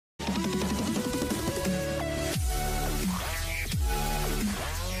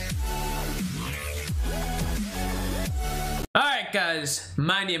Alright guys,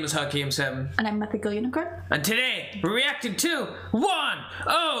 my name is Hakim7. And I'm Mythical Unicorn. And today, we're reacting to One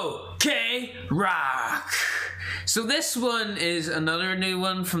OK Rock. So this one is another new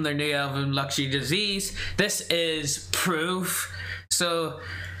one from their new album, Luxury Disease. This is Proof. So,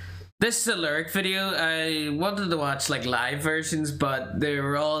 this is a lyric video. I wanted to watch like live versions, but they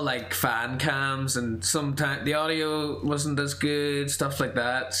were all like fan cams and sometimes the audio wasn't as good, stuff like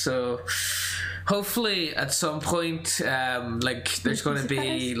that. So hopefully at some point like there's going to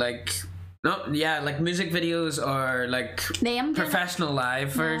be like like music videos or like professional live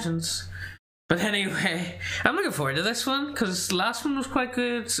versions. But anyway, I'm looking forward to this one because the last one was quite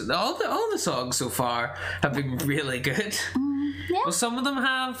good. All the songs so far have been really good. Yeah. Well, some of them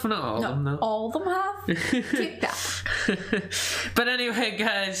have, not all of them, no. All of them have. Take that. But anyway,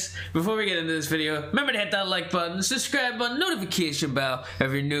 guys, before we get into this video, remember to hit that like button, subscribe button, notification bell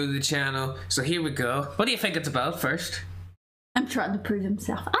if you're new to the channel. So here we go. What do you think it's about first? I'm trying to prove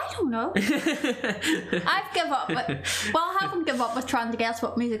himself. I don't know. I've given up. I haven't given up with trying to guess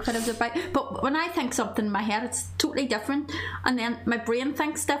what music videos are about. But when I think something in my head, it's totally different. And then my brain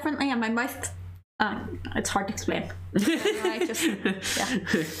thinks differently and my mouth... it's hard to explain. Maybe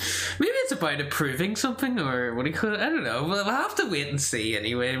it's about approving something, or what do you call it? I don't know. We'll have to wait and see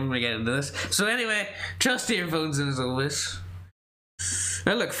anyway when we get into this. So anyway, trust your phones as always.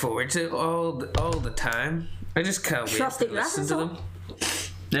 I look forward to it all the time. I just can't wait to listen to them.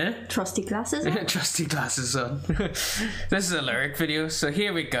 Yeah? Trusty glasses on. Trusty glasses on. This is a lyric video, so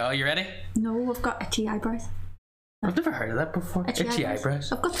here we go. You ready? No, I've got itchy eyebrows. I've never heard of that before. Itchy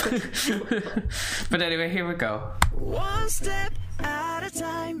eyebrows. I've got But anyway, here we go. One step at a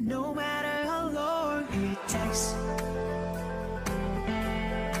time, no matter how long it takes.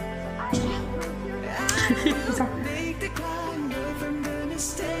 I will make the climb, learn from the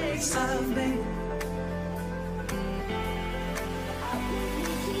mistakes I've made.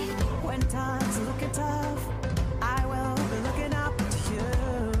 When times look tough, I will be looking up to you.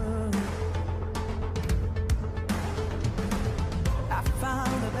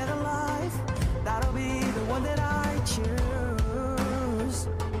 Found a better life, that'll be the one that I choose.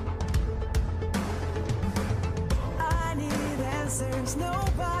 I need answers,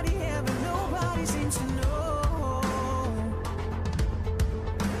 nobody seems to know.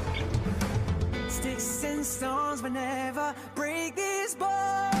 Sticks and stones will never break these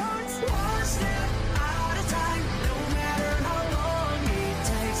bones. One step at a time, no matter how long it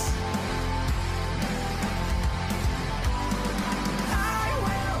takes.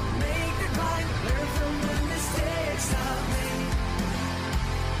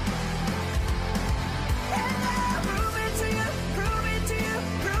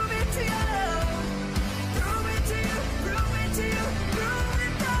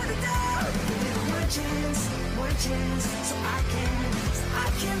 So I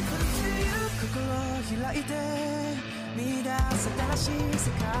can prove to you.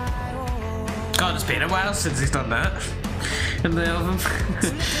 God, it's been a while since he's done that in the album.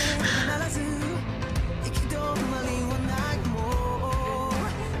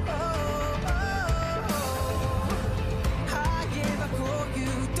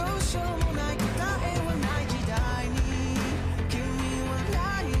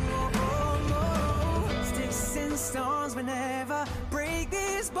 Stones will never break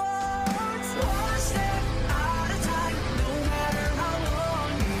these bones. One step at a time, no matter how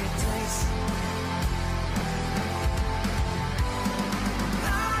long it takes.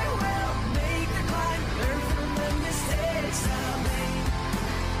 I will make the climb, learn from the mistakes I made.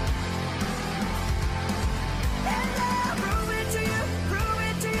 And I'll prove it to you, prove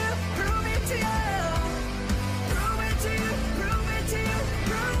it to you, prove it to you. Prove it to you, prove it to you,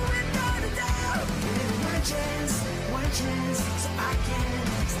 prove it without a doubt. Give it one chance, so I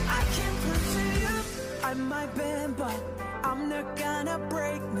can prove to you. I might bend, but I'm not gonna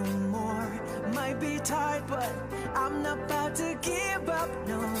break no more. Might be tired, but I'm not about to give up,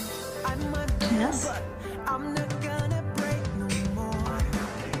 no. I might bend, but I'm not gonna break no more.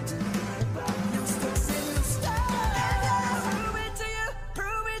 No sticks in the stars. Prove it to you,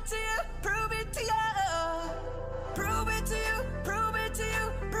 prove it to you, prove it to you. Prove it to you, prove it to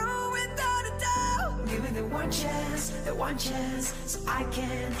you, prove without a doubt. Give it the one chance, so I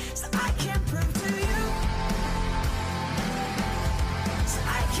can prove to you. So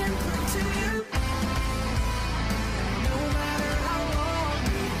I can prove to you. No matter how long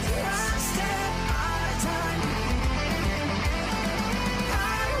it takes, one step at a time. I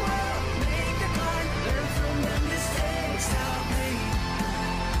will make the climb, learn from the mistakes I've made.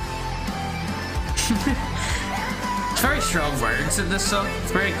 Very strong words in this song.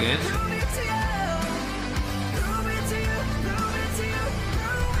 Very good.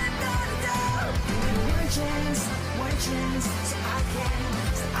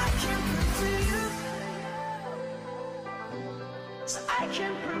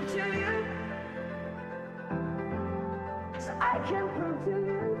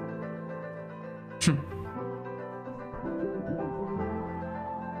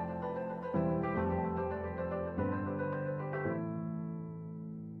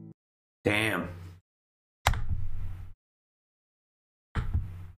 Damn.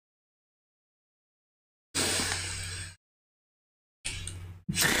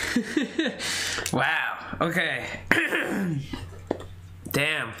 Wow. Okay.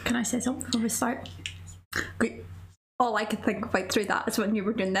 Damn. Can I say something before we start? Great. All I could think about through that is when you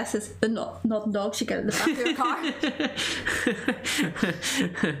were doing this is the nodding dog should get in the back of your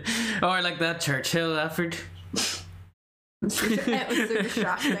car. Or like that Churchill effort. It was so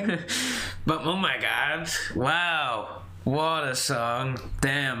distracting. But oh my god. Wow. What a song.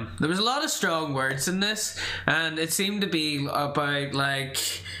 Damn. There was a lot of strong words in this, and it seemed to be about like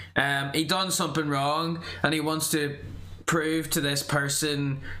he done something wrong and he wants to prove to this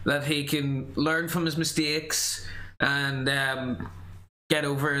person that he can learn from his mistakes and get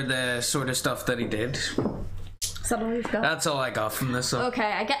over the sort of stuff that he did. Is that all you've got? That's all I got from this song.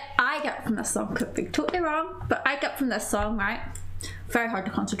 Okay, I get from this song, could be totally wrong, but I get from this song, right? Very hard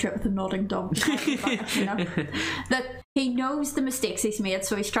to concentrate with a nodding dog. You know? That he knows the mistakes he's made,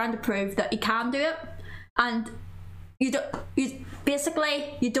 so he's trying to prove that he can do it. And you don't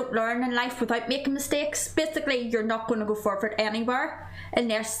learn in life without making mistakes. Basically, you're not going to go forward anywhere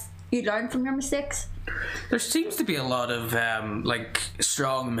unless you learn from your mistakes. There seems to be a lot of like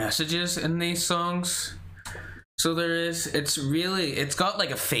strong messages in these songs. So there is. It's got like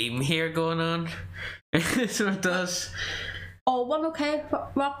a theme here going on. So it does. All One OK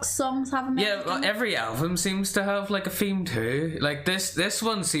Rock songs have a message. Yeah, well, every album seems to have like a theme too. Like this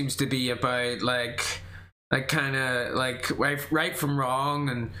one seems to be about like kind of like right from wrong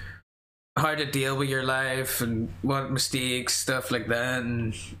and how to deal with your life and what mistakes, stuff like that,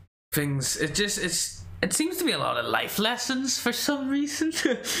 and things. It seems to be a lot of life lessons for some reason.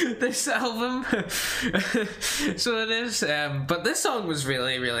 This album, so it is. But this song was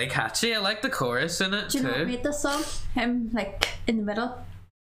really, really catchy. I like the chorus in it Do you too. know what made this song? Him like in the middle.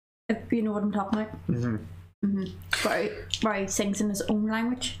 If you know what I'm talking about. Where he sings in his own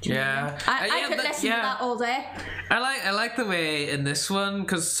language. Do you know what I mean? I could listen to that all day. I like the way in this one,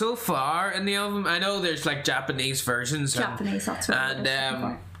 because so far in the album, I know there's like Japanese versions. Japanese, that's what it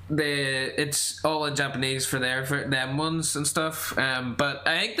is. It's all in Japanese for them ones and stuff. But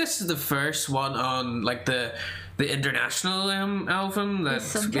I think this is the first one on like the international album that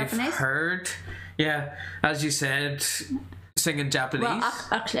we've Japanese? heard. Yeah, as you said, singing Japanese. Well,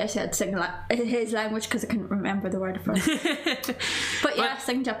 actually, I said sing his language because I couldn't remember the word at first. But yeah,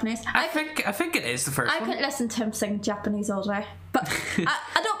 sing Japanese. I think it is the first I one. could listen to him sing Japanese all day, but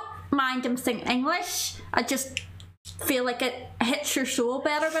I don't mind him sing English. I just feel like it hits your soul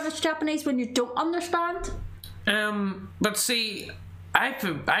better when it's Japanese when you don't understand. But see, I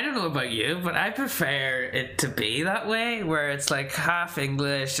don't know about you, but I prefer it to be that way, where it's like half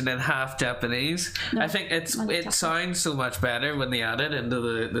English and then half Japanese. No, I think it sounds so much better when they add it into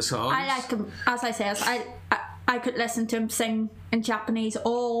the songs. I like him, as I said, I could listen to him sing in Japanese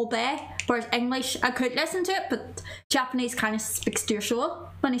all day, whereas English, I could listen to it, but Japanese kind of speaks to your soul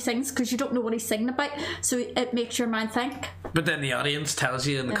when he sings, because you don't know what he's singing about, so it makes your mind think. But then the audience tells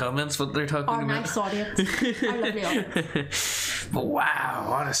you in the comments what they're talking Our about. nice audience. Our lovely audience. But wow,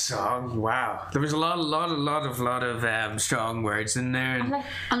 what a song! Wow, there was a lot of strong words in there,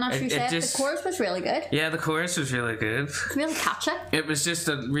 and as you said, the chorus was really good. Yeah, the chorus was really good. Really catchy. It was just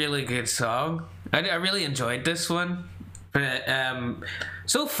a really good song. I really enjoyed this one. But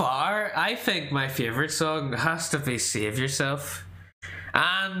so far, I think my favourite song has to be Save Yourself.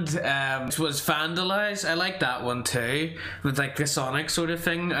 And it was Vandalized. I like that one too, with like the Sonic sort of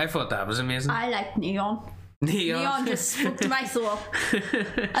thing. I thought that was amazing. I like Neon. Neon just spoke to my soul.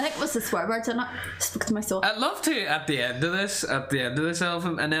 I think it was the swear words in it. Spoke to my soul. I'd love to at the end of this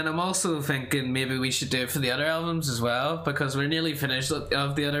album, and then I'm also thinking maybe we should do it for the other albums as well, because we're nearly finished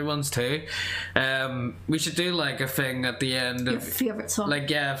of the other ones too. We should do like a thing at the end of your favourite song. Like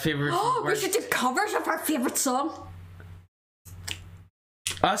favourite. Oh, we should do covers of our favourite song.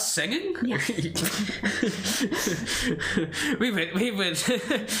 Us singing? Yeah. we would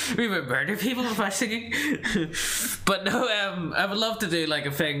murder people by singing. But no, I would love to do like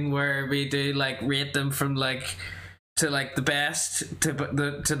a thing where we do like rate them from like to like the best to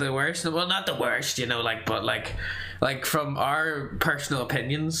the worst. Well, not the worst, you know, like, but like from our personal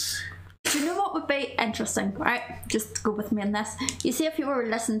opinions. Do you know what would be interesting, right? Just go with me in this. You see, if you were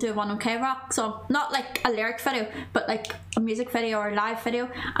listening to a One OK Rock song, not like a lyric video, but like a music video or a live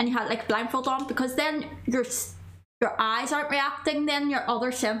video, and you had like blindfold on, because then your eyes aren't reacting, then your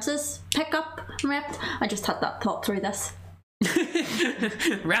other senses pick up and react. I just had that thought through this.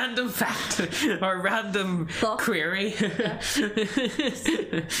 Random fact or random Thought. query.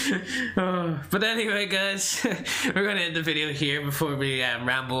 Oh, but anyway, guys, we're going to end the video here before we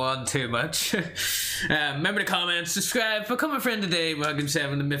ramble on too much. Remember to comment, subscribe, become a friend today,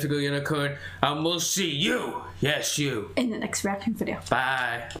 Morgan7, the Mythical Unicorn, and we'll see you, yes you, In the next reaction video.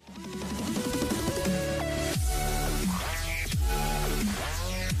 bye.